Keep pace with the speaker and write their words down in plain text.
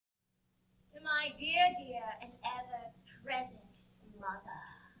my dear, dear, and ever-present mother.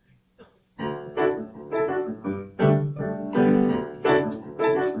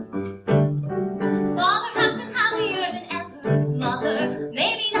 Father has been happier than ever, mother.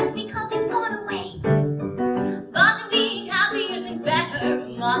 Maybe that's because you've gone away. But being happy isn't better,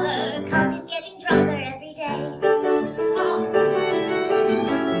 mother, 'cause he's getting drunker every day.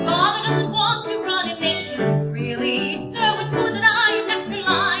 Father doesn't want to run a nation, really, so it's good that I am next in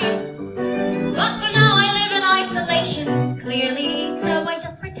line. But for now I live in isolation, clearly, so I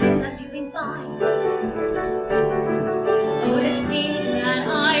just pretend I'm doing fine. Oh, the things that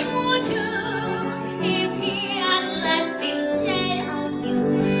I would do if he had left instead of you.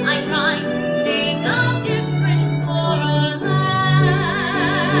 I try to make a difference for our land,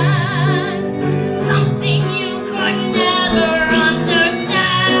 something you could never understand.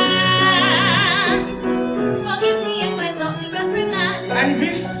 Forgive me if I stop to reprimand. And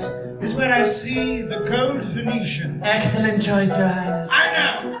this is where I see the gold Venetian. Excellent choice, Your Highness. I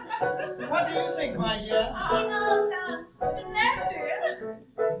know! What do you think, my dear? It all sounds splendid.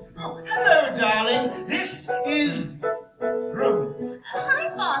 Oh, hello, darling. This is room. Hi,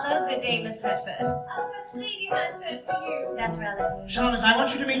 Father. Good day, Miss Hertford. That's Lady Hertford to you. That's relative. Charlotte, I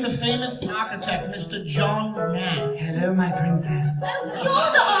want you to meet the famous architect, Mr. John Nash. Hello, my princess. Oh,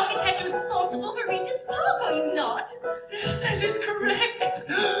 you're the architect responsible for Regent's Park, are you not? Yes, that is correct.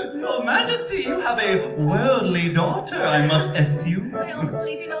 Your Majesty, you have a worldly daughter, I must assume. I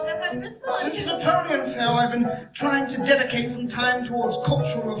honestly do not know how to respond. Since Napoleon fell, I've been trying to dedicate some time towards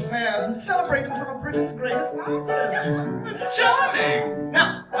cultural affairs and celebrating some of Britain's greatest artists. That's charming.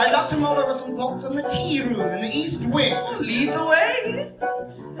 Now, I love to mull over some thoughts in the tea room in the East Wing. Lead the way.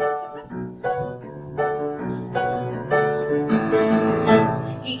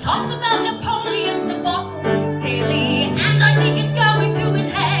 He talks about Napoleon's debacle daily, and I think it's going to his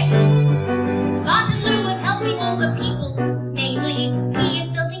head. But in lieu of helping all the people, mainly, he is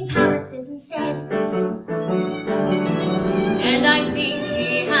building palaces instead. And I think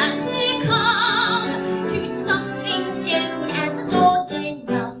he has succumbed to something known as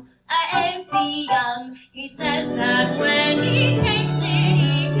laudanum, opium. He says that when he takes it,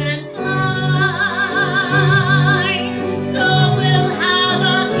 he can fly. So we'll have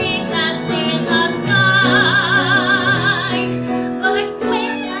a king that's in the sky. But I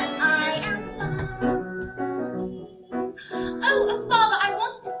swear that I am fine. Oh, Father, I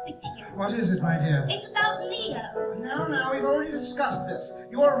wanted to speak to you. What is it, my dear? It's about Leo. Now, we've already discussed this.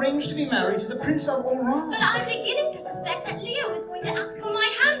 You are arranged to be married to the Prince of Oran. But I'm beginning to suspect that Leo is going to ask for my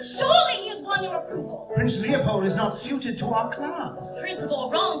hand. Surely he has won your approval. Prince Leopold is not suited to our class. Prince of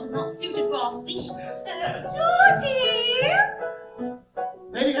Orange is not suited for our species. Georgie!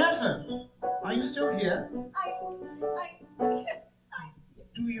 Lady Hertford, are you still here?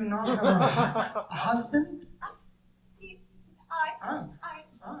 Do you not have a husband?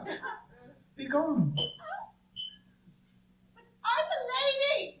 Be gone. I'm a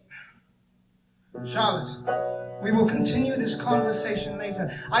lady! Charlotte, we will continue this conversation later.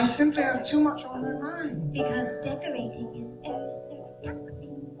 I simply have too much on my mind. Because decorating is oh so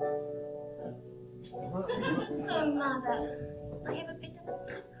taxing. Oh, Mother, I have a bit of a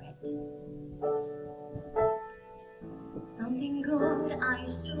secret. Something good I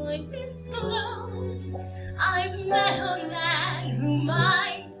should disclose. I've met a man who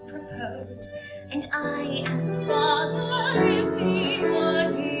might propose, and I asked Father if he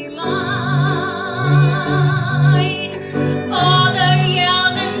would be mine.